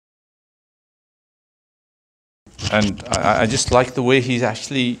And I just like the way he's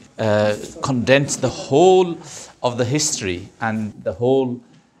actually condensed the whole of the history and the whole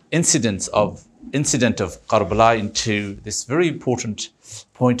incident of Karbala into this very important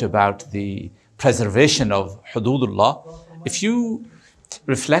point about the preservation of hududullah. If you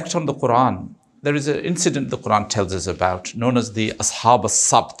reflect on the Quran, there is an incident the Quran tells us about known as the Ashab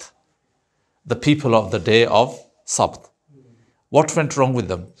as-Sabt, the people of the day of Sabt. What went wrong with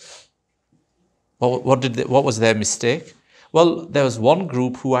them? What was their mistake? Well, there was one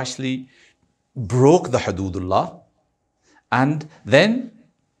group who actually broke the hududullah, and then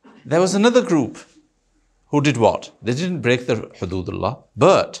there was another group who did what? They didn't break the hududullah,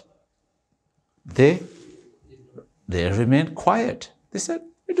 but they remained quiet. They said,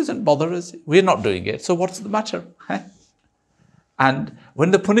 it doesn't bother us. We're not doing it. So what's the matter? And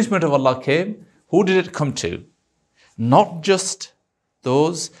when the punishment of Allah came, who did it come to? Not just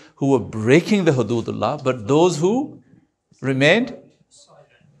those who were breaking the hududullah, but those who remained.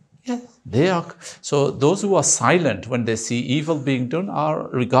 Yes, they are. So those who are silent when they see evil being done are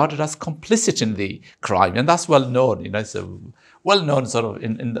regarded as complicit in the crime, and that's well known. It's a well known sort of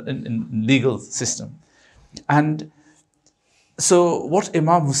in legal system. And so what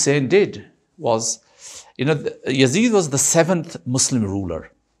Imam Hussain did was, Yazid was the 7th Muslim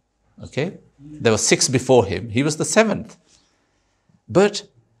ruler. Okay, there were 6 before him. He was the 7th. But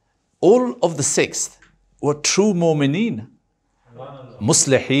all of the 6th were true mu'mineen,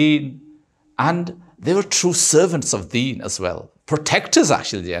 muslihin, and they were true servants of deen as well. Protectors,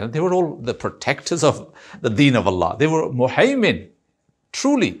 actually. They were all the protectors of the deen of Allah. They were muhaymin,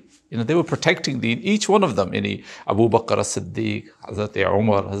 truly. They were protecting deen, each one of them. Abu Bakr as-Siddiq, Hazrat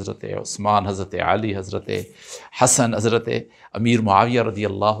Umar, Hazrat Usman, Hazrat Ali, Hazrat Hassan, Hazrat Amir Muawiyah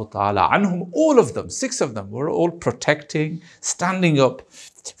radiyallahu ta'ala anhum, all of them, 6 of them, were all protecting, standing up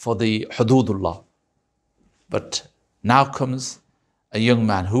for the hududullah. But now comes a young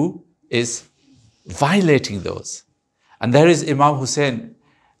man who is violating those. And there is Imam Hussain.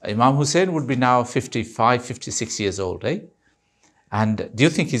 Imam Hussain would be now 55, 56 years old, eh? And do you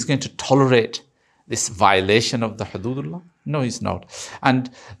think he's going to tolerate this violation of the hududullah? No, he's not. And,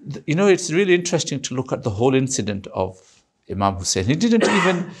 it's really interesting to look at the whole incident of Imam Hussain.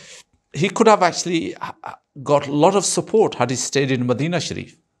 He could have actually got a lot of support had he stayed in Medina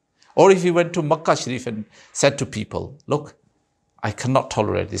Sharif. Or if he went to Makkah Sharif and said to people, look, I cannot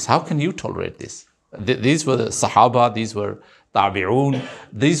tolerate this. How can you tolerate this? These were the Sahaba, these were Tabi'un,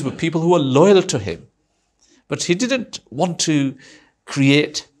 these were people who were loyal to him. But he didn't want to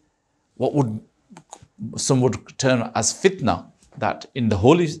create what some would term as fitna, that in the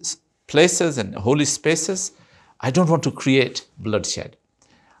holy places and holy spaces, I don't want to create bloodshed.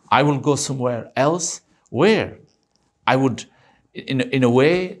 I will go somewhere else where I would, in a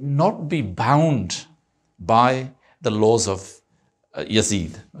way, not be bound by the laws of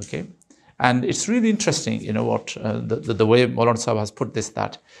Yazid. Okay? And it's really interesting, what the way Maulana Sahib has put this,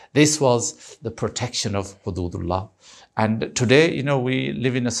 that this was the protection of hududullah. And today, we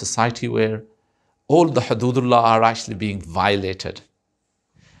live in a society where all the hududullah are actually being violated.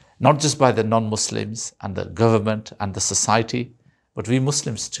 Not just by the non-Muslims and the government and the society, but we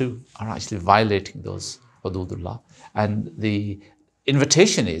Muslims too are actually violating those hududullah. And the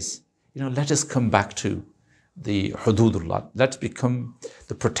invitation is, let us come back to the hududullah. Let's become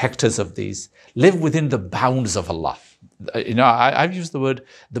the protectors of these. Live within the bounds of Allah. I've used the word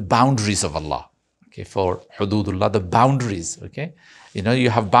the boundaries of Allah. Okay, for hududullah, the boundaries. Okay, you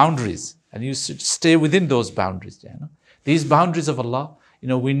have boundaries, and you should stay within those boundaries. These boundaries of Allah,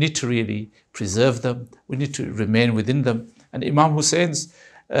 we need to really preserve them. We need to remain within them. And Imam Hussein's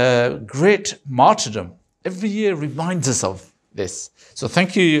great martyrdom every year reminds us of this. So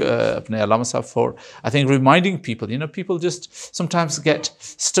thank you, Apne Allama Sahib, for, I think, reminding people. People just sometimes get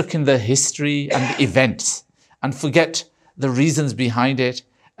stuck in the history and the events and forget the reasons behind it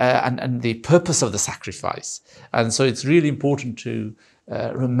and the purpose of the sacrifice. And so it's really important to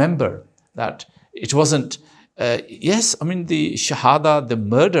remember that it wasn't, the shahada, the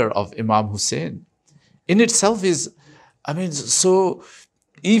murder of Imam Hussain in itself is, so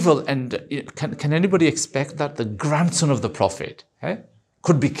evil. And can anybody expect that the grandson of the Prophet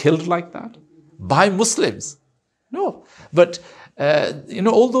could be killed like that by Muslims? No. But,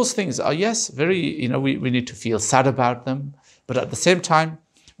 all those things are, yes, very, we need to feel sad about them. But at the same time,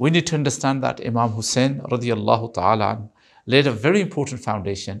 we need to understand that Imam Hussain radiyallahu ta'ala laid a very important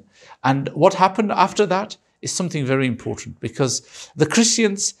foundation. And what happened after that is something very important, because the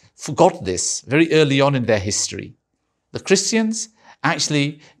Christians forgot this very early on in their history. The Christians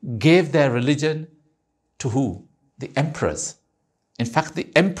actually gave their religion to who? The emperors. In fact, the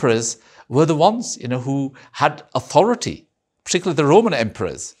emperors were the ones, who had authority, particularly the Roman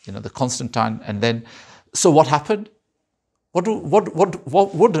emperors, the Constantine. And then, so what happened? What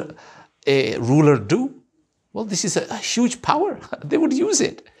would a ruler do? Well, this is a huge power. They would use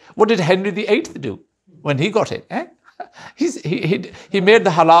it. What did Henry VIII do when he got it? He made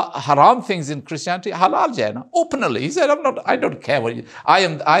the haram things in Christianity halal, openly. He said, I don't care what I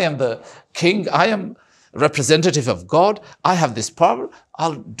am the king. I am representative of God. I have this power.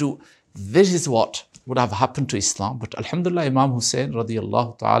 I'll do. This is what would have happened to Islam. But alhamdulillah, Imam Hussain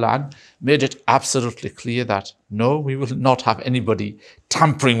radiallahu ta'ala an made it absolutely clear that no, we will not have anybody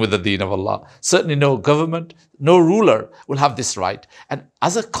tampering with the deen of Allah. Certainly no government, no ruler will have this right. And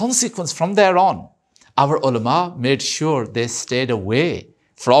as a consequence from there on, our ulama made sure they stayed away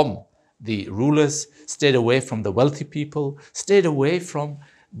from the rulers, stayed away from the wealthy people, stayed away from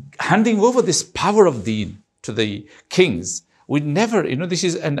handing over this power of deen to the kings. We never, this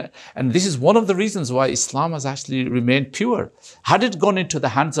is, and this is one of the reasons why Islam has actually remained pure. Had it gone into the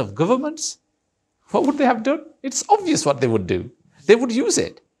hands of governments, what would they have done? It's obvious what they would do. They would use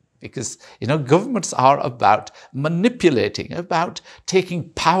it. Because, governments are about manipulating, about taking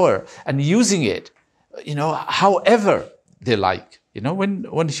power and using it, however they like.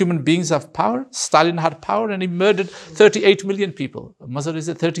 When human beings have power, Stalin had power and he murdered 38 million people. Mazar, is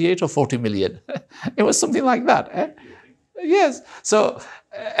it 38 or 40 million? It was something like that. Yes. So,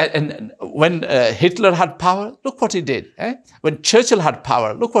 and when Hitler had power, look what he did. When Churchill had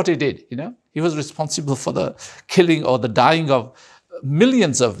power, look what he did. He was responsible for the killing or the dying of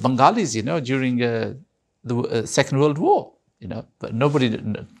millions of Bengalis, during the Second World War. But nobody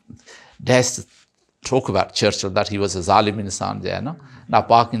dares to talk about Churchill, that he was a zalim insan,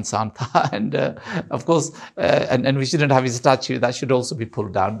 napak insan tha, and of course, and we shouldn't have his statue. That should also be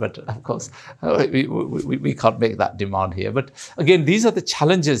pulled down. But of course, we can't make that demand here. But again, these are the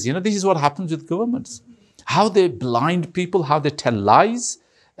challenges. This is what happens with governments. How they blind people, how they tell lies.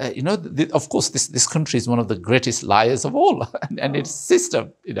 Of course, this country is one of the greatest liars of all, and its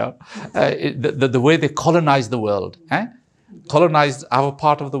system. The way they colonized the world, colonized our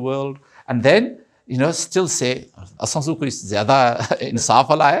part of the world, and then still say, we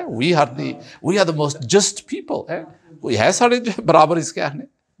are the most just people.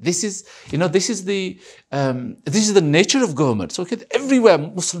 This is the nature of government. So everywhere,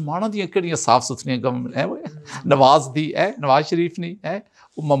 Musliman ਦੀਆਂ ਕਿਹੜੀਆਂ ਸਾਫ ਸੁਥਰੀਆਂ government Nawaz ਦੀ ਨਵਾਜ਼ ਸ਼ਰੀਫ ਨਹੀਂ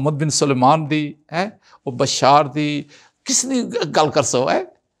ਮੁਹੰਮਦ ਬਿਨ ਸੁਲੇਮਾਨ ਦੀ ਉਹ ਬਸ਼ਾਰ ਦੀ ਕਿਸ ਦੀ ਗੱਲ ਕਰ ਸੋ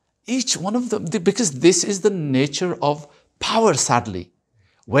each one of them, because this is the nature of power, sadly.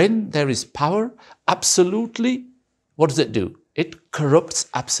 When there is power, absolutely, what does it do? It corrupts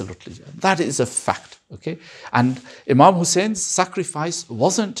absolutely. That is a fact, okay? And Imam Hussein's sacrifice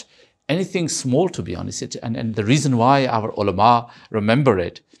wasn't anything small, to be honest. And the reason why our ulama remember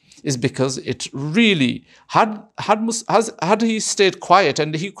it is because it really, had he stayed quiet,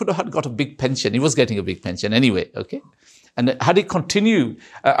 and he could have got a big pension. He was getting a big pension anyway, okay? And had he continued,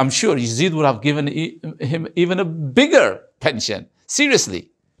 I'm sure Yazid would have given him even a bigger pension, seriously,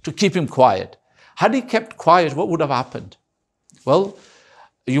 to keep him quiet. Had he kept quiet, what would have happened? Well,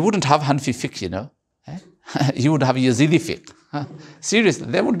 you wouldn't have Hanfi fiqh, You would have Yazidi fiqh. Seriously,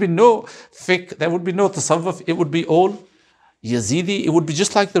 there would be no fiqh, there would be no tasawwuf, it would be all Yazidi. It would be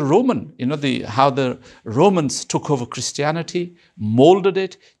just like the Roman, how the Romans took over Christianity, molded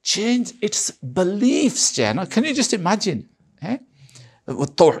it, changed its beliefs. Can you just imagine?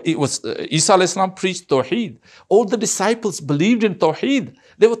 It was Isa alayhi salam preached Tawheed. All the disciples believed in Tawheed.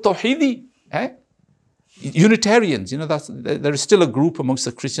 They were Tawheedi. Unitarians, there is still a group amongst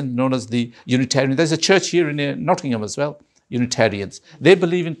the Christians known as the Unitarians. There's a church here in Nottingham as well, Unitarians. They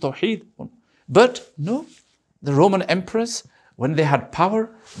believe in Tawheed. But no, the Roman emperors, when they had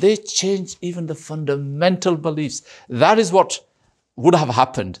power, they changed even the fundamental beliefs. That is what would have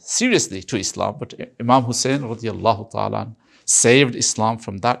happened, seriously, to Islam. But Imam Hussain radiallahu ta'ala saved Islam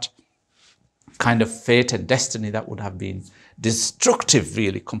from that kind of fate and destiny that would have been destructive,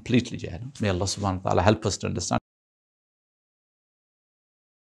 really, completely. May Allah subhanahu wa ta'ala help us to understand.